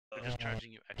just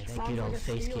charging you extra. Thank you, don't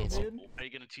face cancel. Are you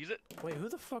gonna tease it? Wait, who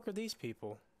the fuck are these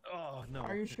people? Oh no.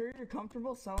 Are you sure you're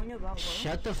comfortable selling it that low?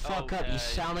 Shut the fuck up, you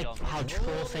sound like how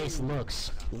Trollface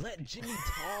looks. Let Jimmy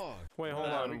talk. Wait, hold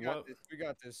on. We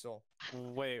got this, Soul.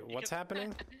 Wait, what's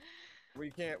happening? We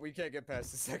can't get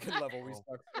past the second level. We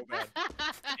suck so bad.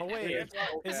 Oh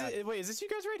wait, is this you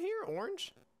guys right here?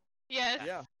 Orange? Yes.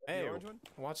 Yeah. Hey, the orange one?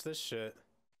 watch this shit.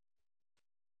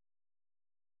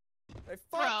 Hey,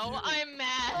 Bro, I'm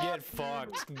mad. Get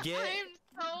fucked. I'm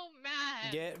so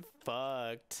mad. Get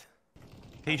fucked.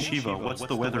 Hey Shiva, what's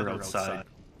the weather outside?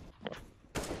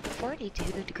 42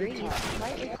 degrees,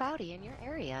 slightly cloudy in your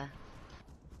area.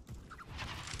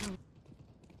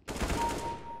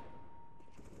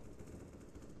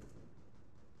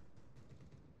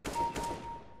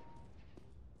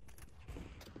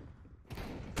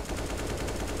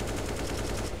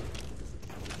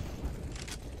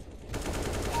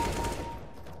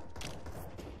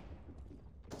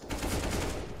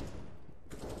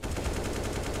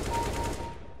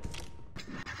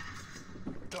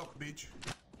 Talk, bitch.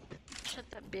 Shut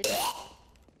up, bitch.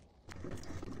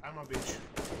 I'm a bitch.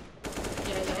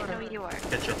 Yeah, I know you are.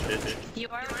 Catch up, bitch. You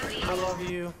are really. I love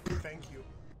you. Thank you.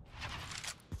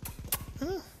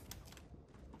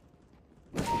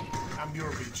 I'm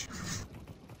your bitch.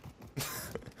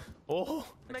 Oh.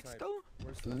 Mexico?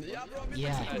 Yeah. You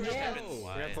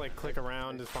have to like click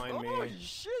around to find me. Oh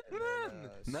shit, man!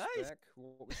 Nice.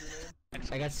 What was your name?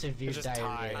 I got severe Just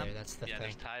diarrhea Ty. there, that's the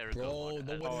thing. Bro,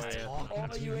 no one's talking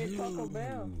to you ate Taco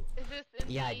Bell. Is this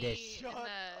in Yeah, I the, did. in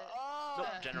the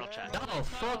General chat. No,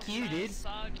 fuck you, dude.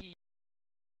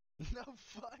 No,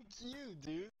 fuck you,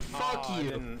 dude. Fuck Oh, I you.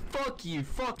 didn't- Fuck you.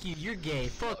 Fuck you. You're gay.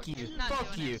 Fuck you. Not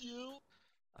Fuck doing you.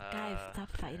 Guys, stop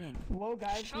fighting. Whoa,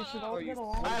 guys, we should all get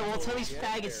along. Alright, well tell these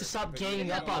faggots to stop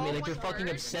ganging up on me like they're fucking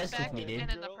obsessed with me, dude.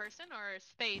 And in the person or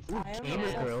space? I am Gamer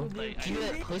obsessed girl. with you. Give me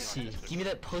that pussy. Give me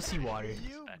that pussy water.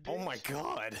 Oh my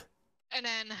god. And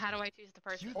then how do I choose the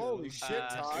person? Holy shit,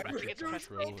 Ty.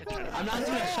 I'm not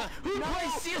doing shit. Who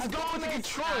plays CSGO with a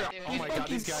controller? Oh You my god,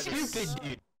 fucking these guys are stupid,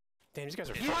 dude. Damn, these guys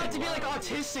are You have to be like loud.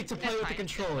 autistic to play with the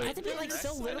controller. I have to be like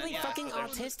so literally fucking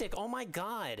autistic. Oh my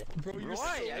god. Bro, you're so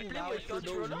loud for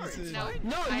no reason. No,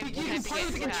 No, you can play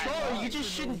with the controller. You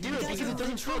just shouldn't do it because it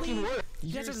doesn't fucking work.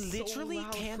 You guys are literally so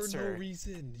loud cancer. for no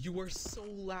reason. You are so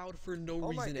loud for no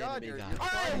Oh my reason, God, anime guy.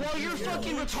 Alright, well you're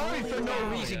fucking retarded for no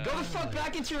reason. Go the fuck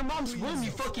back into your mom's womb,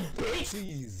 you fucking bitch.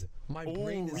 Please, my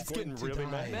brain is it's going getting to really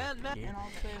die. mad. And I'll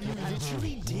say You that.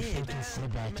 literally did. You fucking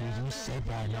said that, dude. You said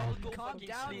that, man. Calm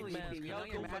down, Leafy. We know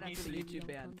you're mad after the YouTube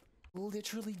ban.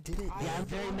 Literally did it. Yeah, I'm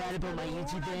very mad about my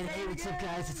YouTube ban. Hey, what's up,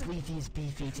 guys? It's Leafy's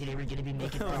Beefy. Today we're gonna be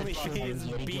making fun of children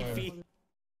yet again. Beefy.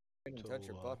 Didn't touch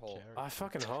your butthole. I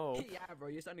fucking hope. Yeah, bro,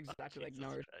 you sound exactly like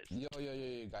Naruto. Yo,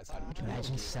 guys.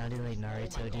 Imagine sounding like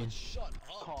Naruto, dude. Shut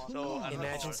up. So,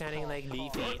 Imagine sounding like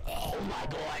Leafy. Oh my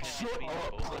god, shut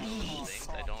up, please.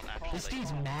 This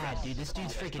dude's mad, dude. This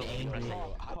dude's freaking angry.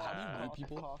 How do you mute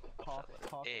people?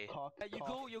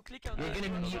 You click on You're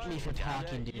gonna mute me for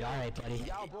talking, dude. Alright, buddy.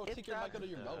 Yeah, bro, kick your mic out of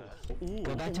your mouth.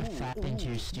 Go back to fapping to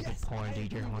your stupid porn,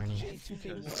 dude. You're horny.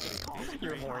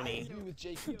 You're horny. With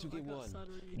JQ2K1.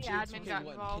 Yeah, admin got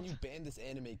Can involved. you ban this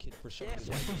anime kid for showing his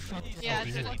Yeah,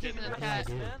 it's just in the chat.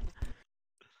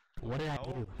 What did I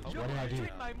do? What did I do?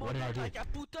 What did I do? like a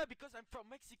puta because I'm from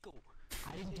Mexico.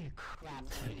 I didn't do crap,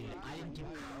 dude. I didn't do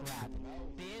crap.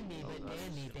 Ban me, but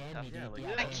ban me, dude.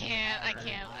 Yeah, I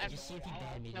can't. Just see if you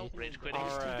ban me, Nope. dude. Rage quitting.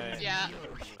 Alright. Yeah.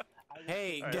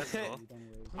 Hey,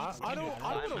 I don't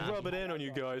wanna rub it in on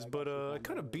you guys, but I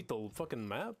kinda beat the fucking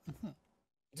map.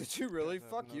 Did you really?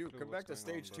 Fuck you. Come back to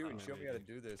stage 2 and show me how to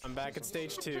do this. I'm back at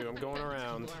stage 2. I'm going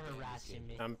around. You are harassing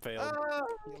me. I'm failed.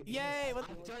 Yay! What?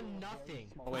 I've done nothing.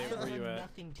 Oh, wait, I've where you done at?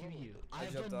 nothing to you. I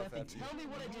I've jumped done off nothing. after you. Tell me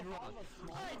what I did wrong.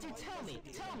 Alright, dude, tell me.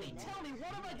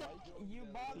 What have I done? You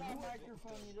bought that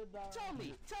microphone, you did that. Tell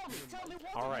me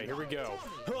what. Alright, here we go.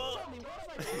 Tell me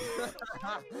what have I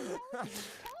done?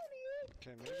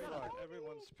 Okay, maybe like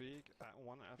everyone speak at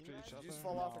one after each other. Did you just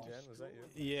fall off again? Was that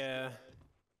you? Yeah.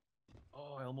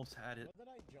 Oh, I almost had it. What did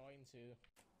I join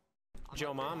to?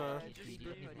 Joe Mama. Did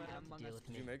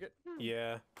you make it?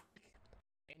 Yeah.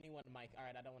 Anyone, Mike.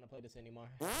 Alright, I don't want to play this anymore.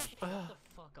 Shut the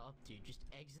fuck up, dude. Just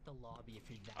exit the lobby if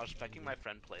you're that. I was making my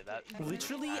friend play that.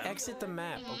 Literally exit the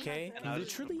map, okay? And I was-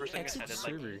 Literally first thing I exit the said is,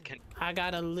 like, server. can- I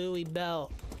got a Louis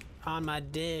belt on my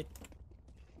dick.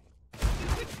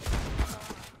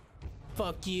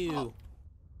 Fuck you.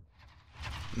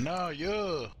 No,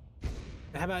 you.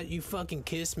 How about you fucking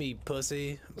kiss me,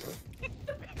 pussy?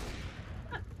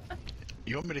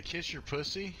 You want me to kiss your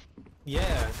pussy?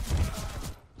 Yeah.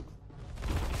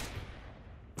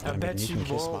 I mean, bet you you can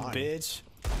kiss won't, mine. bitch.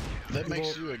 That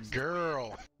makes you a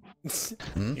girl.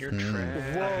 You're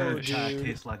trash. I Whoa, heard chat dude.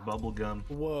 tastes like bubblegum.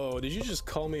 Whoa, did you just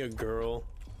call me a girl?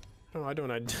 Oh, I don't.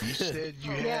 You said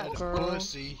you had girl.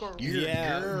 pussy. You're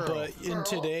Yeah, a girl. but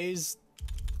today,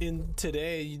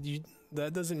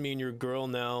 that doesn't mean you're a girl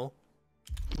now.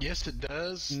 Yes, it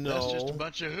does. No. That's just a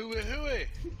bunch of hooey hooey.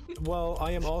 Well,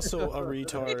 I am also a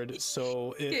retard,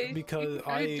 so Okay, because you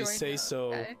gotta I join say now,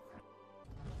 so. okay?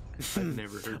 I've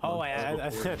never heard. Oh, one I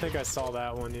before. think I saw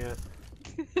that one. Yeah.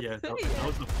 Yeah, that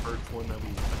was the first one that we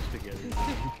watched together. We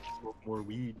could smoke more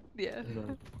weed. Yeah.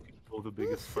 And pull the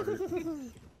biggest fart.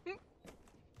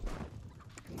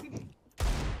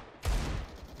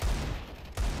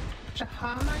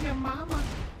 Jahana, your mama.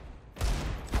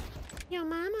 Yo,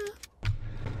 mama.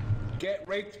 Get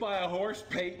raped by a horse,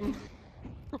 Peyton.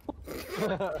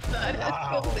 That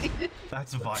escalated.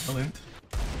 That's violent.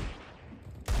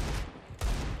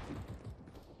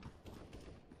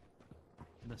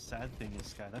 And the sad thing is,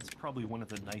 Sky, that's probably one of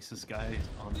the nicest guys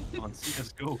on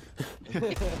CSGO.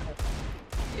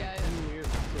 Yeah.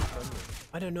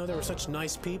 I didn't know there were such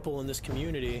nice people in this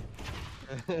community.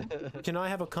 Can I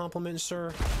have a compliment,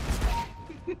 sir?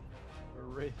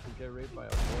 Get raped by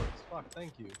a horse. Fuck,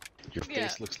 thank you. Your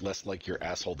face looks less like your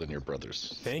asshole than your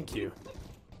brother's. Thank you.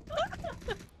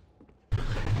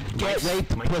 Get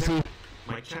raped, pussy.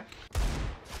 Mic check?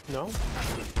 No?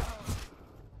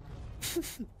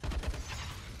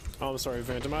 Oh, I'm sorry,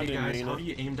 Phantom. I Hey didn't guys, mean how it. do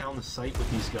you aim down the sight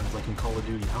with these guns like in Call of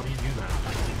Duty? How do you do that?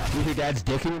 With your dad's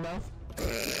dick in your mouth?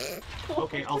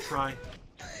 Okay, I'll try.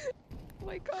 Oh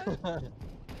my god.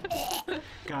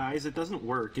 Guys, it doesn't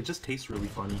work. It just tastes really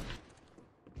funny.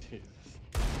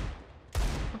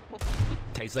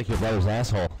 Tastes like your brother's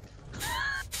asshole.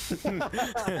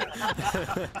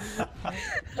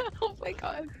 Oh my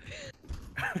god.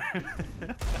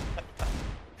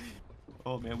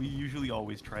 Oh man, we usually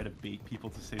always try to bait people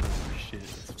to say those shit.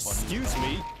 It's funny. Excuse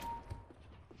me?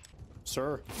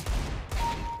 Sir.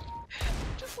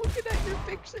 Just looking at your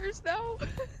pictures now.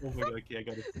 Oh my god, okay, I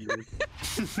gotta see it.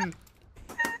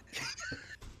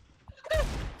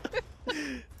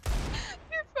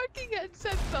 Your fucking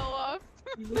headset fell off.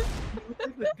 You look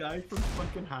like the guy from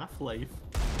fucking Half-Life.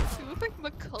 You look like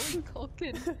Macaulay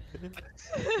Culkin.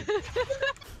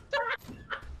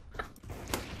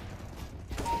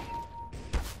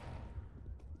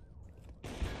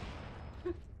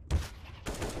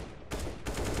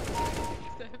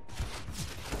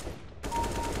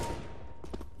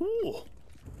 Ooh.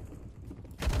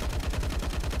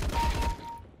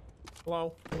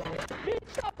 Hello.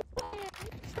 Stop playing!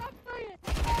 Stop playing!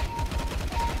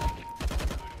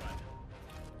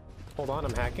 Hold on,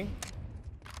 I'm hacking.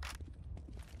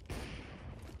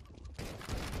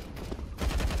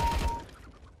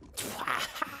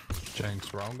 Jenks,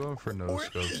 bro, I'm going for no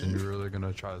scopes, and you're really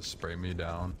gonna try to spray me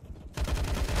down.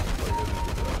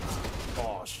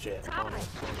 Oh shit. Stop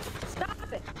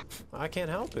it! I can't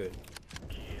help it.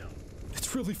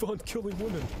 It's really fun killing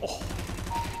women. Oh.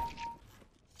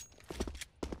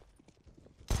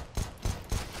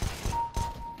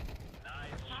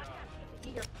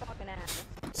 Eat your fucking ass.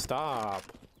 Stop.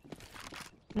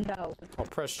 No. I'll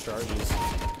press charges.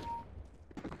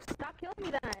 Stop killing me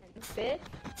then, bitch.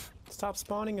 Stop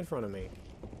spawning in front of me.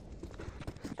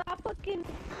 Stop fucking...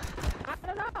 I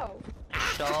don't know.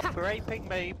 Stop raping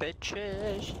me,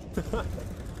 bitches.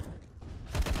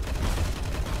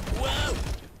 Whoa!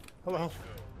 Hello.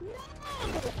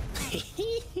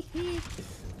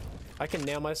 I can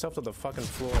nail myself to the fucking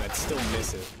floor and I'd still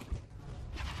miss it.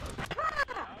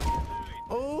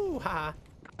 Oh, ha!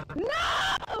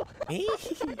 No! I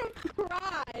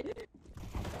cried.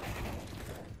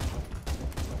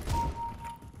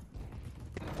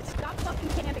 Stop fucking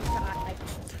camping, Todd.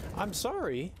 I'm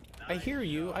sorry. I hear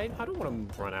you. I don't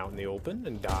want to run out in the open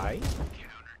and die.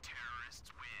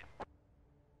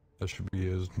 That should be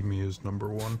me as number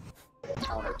one.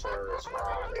 Counter-terrorist.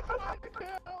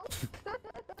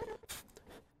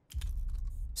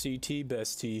 CT,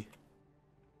 best T.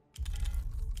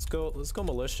 Let's go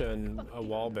militia and a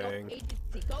wall bang. Go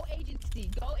agency, go agency,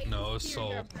 go agency. No, you're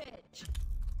assault. a bitch.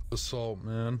 Assault,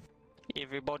 man.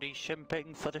 Everybody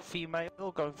shimping for the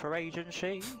female, going for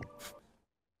agency.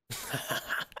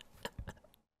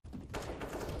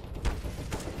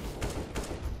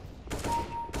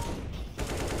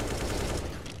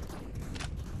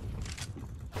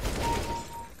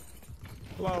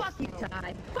 Hello. Fuck you,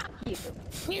 Ty. Fuck you.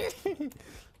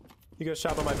 You got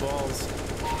shot by my balls.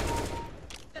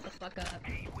 Shut the fuck up.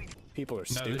 People are No,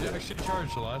 stupid. they actually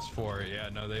charged less for it. Yeah,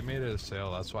 no, they made it a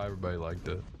sale. That's why everybody liked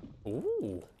it.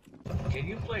 Ooh. Can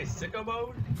you play sicko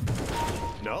mode?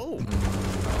 No.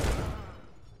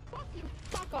 Fuck you.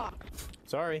 Fuck off.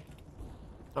 Sorry.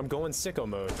 I'm going sicko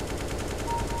mode.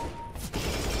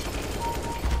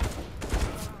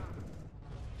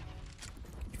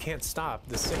 You can't stop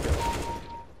the sicko.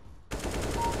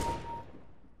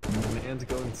 Man's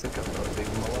going sicko mode. Leave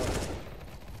him alone.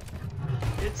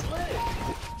 It's lit.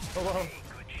 Hello.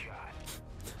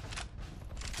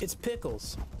 It's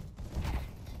Pickles.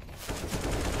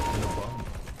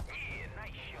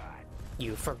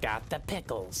 You forgot the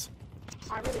pickles.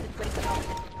 I really just wait for help.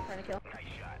 Trying to kill.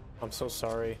 I'm so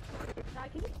sorry. Nah,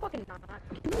 can you fucking not?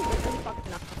 Can you really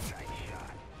fucking not?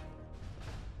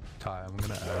 Ty, I'm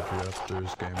gonna add you after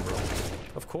this game, bro.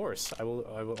 Of course, I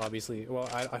will obviously. Well,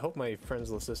 I hope my friends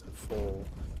list isn't full.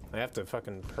 I have to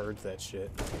fucking purge that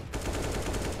shit.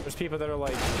 There's people that are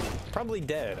like probably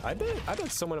dead. I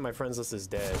bet someone in my friends list is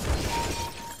dead.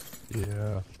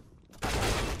 Yeah.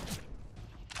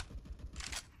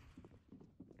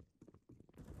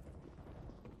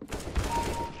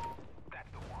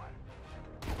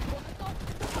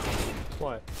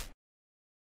 What?